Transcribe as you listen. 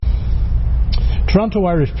Toronto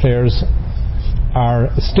Irish Players are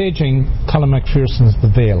staging Colin McPherson's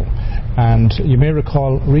The Vale, and you may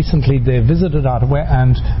recall recently they visited Ottawa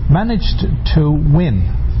and managed to win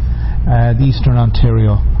the Eastern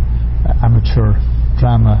Ontario Amateur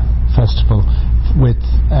Drama Festival with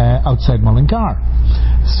outside Mullingar.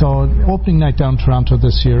 So opening night down Toronto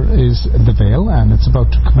this year is The Vale, and it's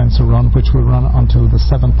about to commence a run which will run until the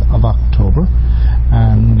 7th of October,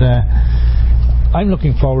 and I'm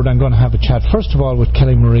looking forward. I'm going to have a chat first of all with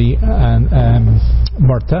Kelly Marie and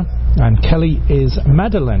Murtha, and Kelly is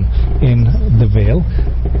Madeline in The Vale.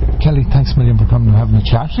 Kelly, thanks a million for coming and having a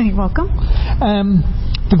chat. You're welcome.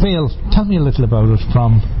 The Vale, tell me a little about it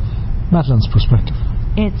from Madeline's perspective.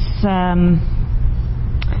 It's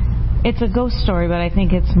a ghost story, but I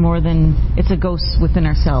think it's more than it's a ghost within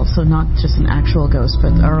ourselves. So not just an actual ghost,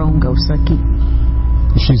 but our own ghosts that keep.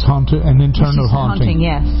 She's haunted, an internal haunting.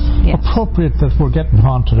 Yes. Appropriate that we're getting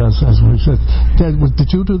haunted, as we said.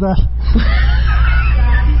 Did you do that?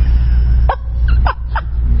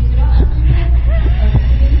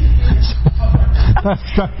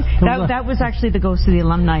 That was actually the ghost of the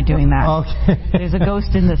alumni doing that. Okay. There's a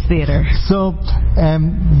ghost in this theatre. So,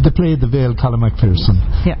 the play The Vale, Colin McPherson.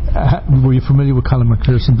 Yeah. Were you familiar with Colin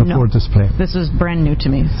McPherson before this play? This was brand new to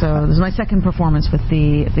me. So this is my second performance with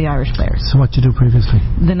the Irish Players. So what did you do previously?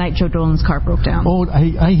 The night Joe Dolan's car broke down. Oh,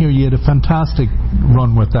 I hear you had a fantastic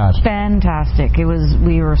run with that. Fantastic.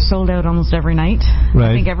 We were sold out almost every night.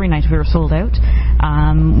 Right. I think every night we were sold out.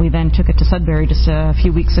 We then took it to Sudbury just a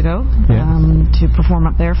few weeks ago to perform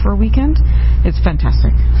up there for a weekend. It's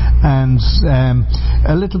fantastic. And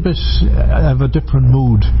a little bit of a different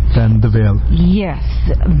mood than The Vale. Yes,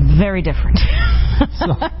 very different.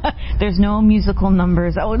 There's no musical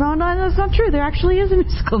numbers. Oh, no, that's not true. There actually is a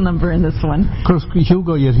musical number in this one. Of course,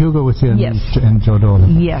 Hugo with you and Joe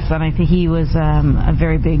Dolan. Yes, and I think he was a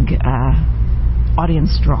very big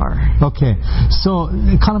audience drawer. Okay, so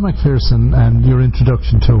Colin McPherson and your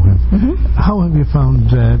introduction to him. Mm-hmm. How have you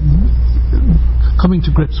found coming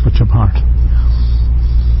to grips with your part?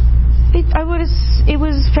 It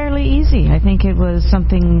was fairly easy. I think it was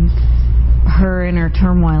something. Her inner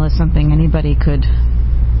turmoil is something anybody could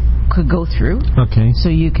go through. Okay. So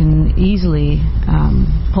you can easily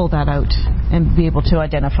pull that out and be able to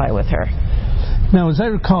identify with her. Now, as I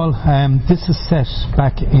recall, this is set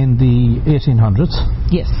back in the 1800s.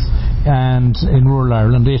 Yes. And in rural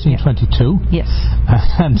Ireland, 1822. Yes.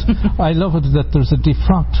 And I love it that there's a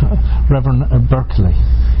defrocked Reverend Berkeley.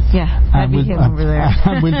 Yeah, that'd be him over there.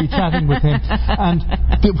 And we'll be chatting with him. And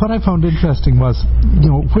what I found interesting was,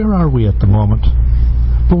 where are we at the moment?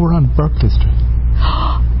 But we're on Berkeley Street.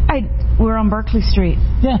 We're on Berkeley Street.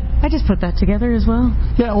 Yeah. I just put that together as well.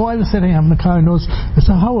 Yeah, I was sitting in the car and I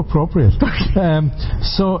said, how appropriate.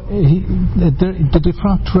 So the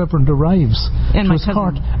defrocked Reverend arrives to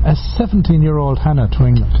escort a 17-year-old Hannah to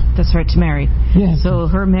England. That's right, to marry. Yes. So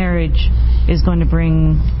her marriage is going to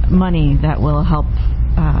bring money that will help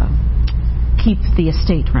keep the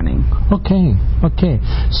estate running. Okay.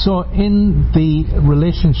 So in the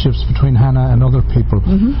relationships between Hannah and other people,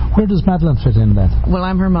 where does Madeline fit in then? Well,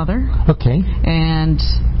 I'm her mother. Okay. And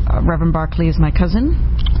Reverend Barclay is my cousin.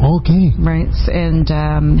 Okay. Right. And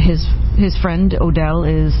his friend Odell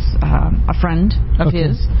is a friend of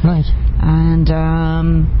his. Right. And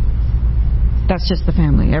that's just the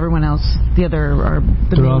family. Everyone else, they're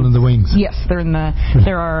all in the wings. Yes, there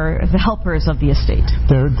are the helpers of the estate.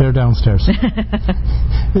 They're downstairs.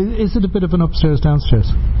 Is it a bit of an upstairs downstairs?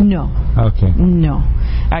 No. Okay. No,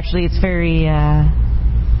 actually, it's very.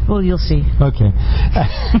 Well, you'll see. Okay.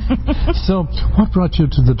 So, what brought you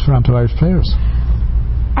to the Toronto Irish Players?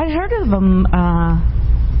 I'd heard of them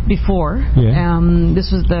before. Yeah.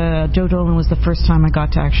 This was Joe Dolan was the first time I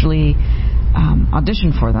got to actually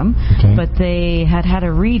audition for them. Okay. But they had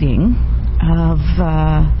a reading of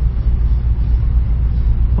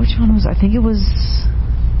which one was? I think it was.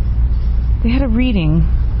 They had a reading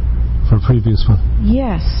for a previous one.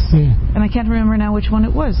 Yes. Yeah. And I can't remember now which one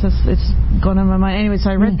it was. It's gone on my mind. Anyway, so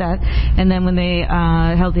I read that, and then when they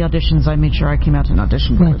held the auditions, I made sure I came out and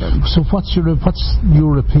auditioned for them. So what's your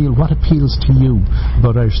appeal? What appeals to you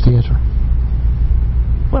about Irish theatre?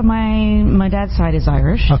 Well, my dad's side is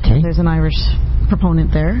Irish. Okay. There's an Irish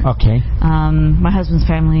proponent there. Okay. My husband's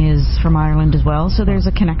family is from Ireland as well, so there's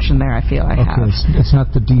a connection there, I feel I have. It's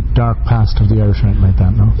not the deep, dark past of the Irish or anything like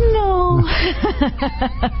that, no? No.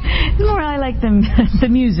 More I like the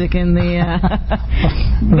music and the...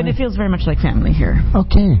 But it feels very much like family here.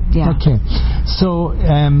 Okay. Yeah. Okay. So,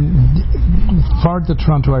 for the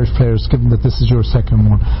Toronto Irish Players, given that this is your second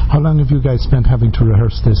one, how long have you guys spent having to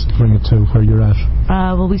rehearse this to bring it to where you're at?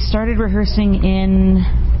 Well, we started rehearsing in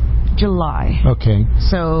July. Okay.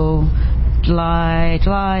 So July,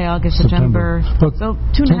 August, September. So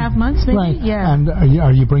 2.5 months, maybe. Right. Yeah. And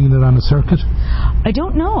are you bringing it on a circuit? I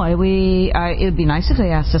don't know. It would be nice if they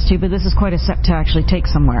asked us to, but this is quite a set to actually take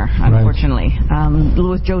somewhere, unfortunately. Right.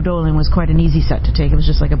 With Joe Dolan was quite an easy set to take. It was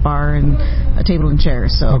just like a bar and a table and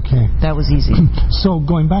chairs, so that was easy. So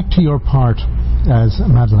going back to your part as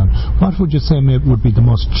Madeline, what would you say would be the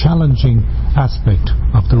most challenging aspect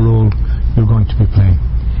of the role you're going to be playing?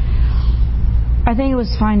 I think it was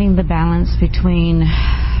finding the balance between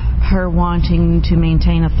her wanting to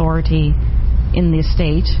maintain authority in the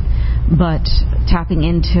estate, but tapping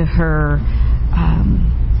into her,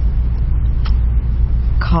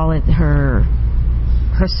 call it her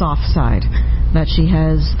soft side, that she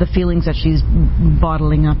has the feelings that she's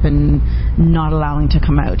bottling up and not allowing to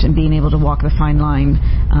come out, and being able to walk the fine line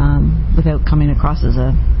without coming across as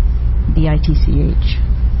a bitch.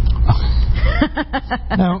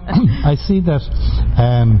 Now, I see that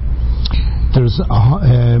there's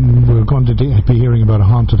we're going to be hearing about a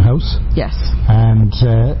haunted house. Yes. And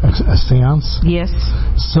a seance. Yes.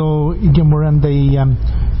 So again, we're on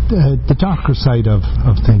the darker side of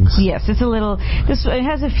things. Yes, it's a little. It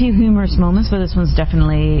has a few humorous moments, but this one's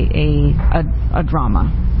definitely a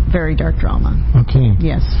drama. Very dark drama. Okay.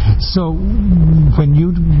 Yes. So, when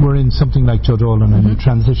you were in something like Joe Dolan and you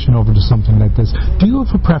transition over to something like this, do you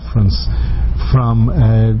have a preference from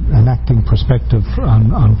an acting perspective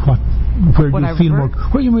on where you feel more?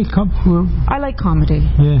 Where you may come? I like comedy.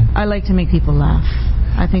 Yeah. I like to make people laugh.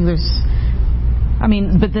 I think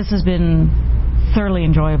but this has been thoroughly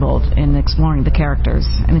enjoyable in exploring the characters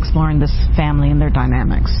and exploring this family and their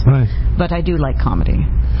dynamics. Right. But I do like comedy.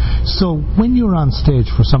 So when you're on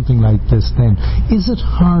stage for something like this, then, is it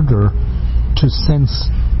harder to sense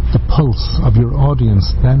the pulse of your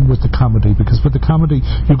audience than with the comedy? Because with the comedy,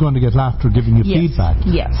 you're going to get laughter giving you feedback.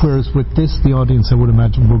 Yes. Whereas with this, the audience, I would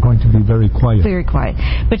imagine, we're going to be very quiet. Very quiet.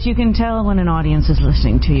 But you can tell when an audience is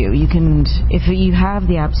listening to you. If you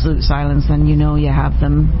have the absolute silence, then you know you have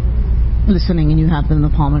them listening and you have them in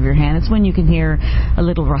the palm of your hand. It's when you can hear a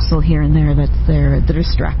little rustle here and there that they're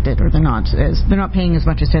distracted, or they're not paying as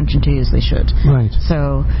much attention to you as they should. Right.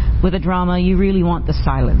 So with a drama, you really want the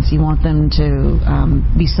silence. You want them to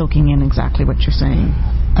be soaking in exactly what you're saying.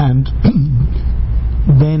 And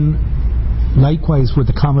then likewise with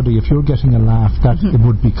the comedy, if you're getting a laugh, that it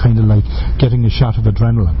would be kind of like getting a shot of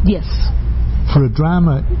adrenaline. Yes. For a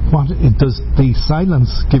drama, does the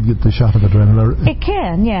silence give you the shot of adrenaline? It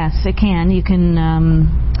can, yes, it can. You can,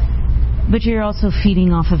 but you're also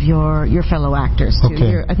feeding off of your fellow actors too.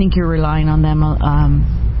 Okay. I think you're relying on them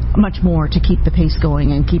much more to keep the pace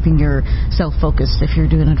going and keeping yourself focused if you're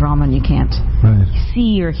doing a drama and you can't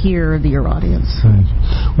see or hear your audience. Right.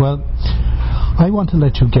 Well, I want to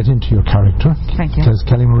let you get into your character. Thank you. Because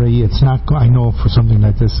Kelly Marie, I know for something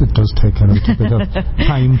like this, it does take a little bit of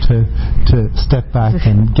time to step back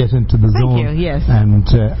and get into the zone. Thank you, yes. And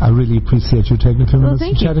I really appreciate you taking a few minutes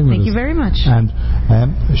and chatting with us. Thank you very much. And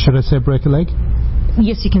should I say break a leg?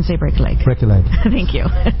 Yes, you can say break a leg. Break a leg. Thank you.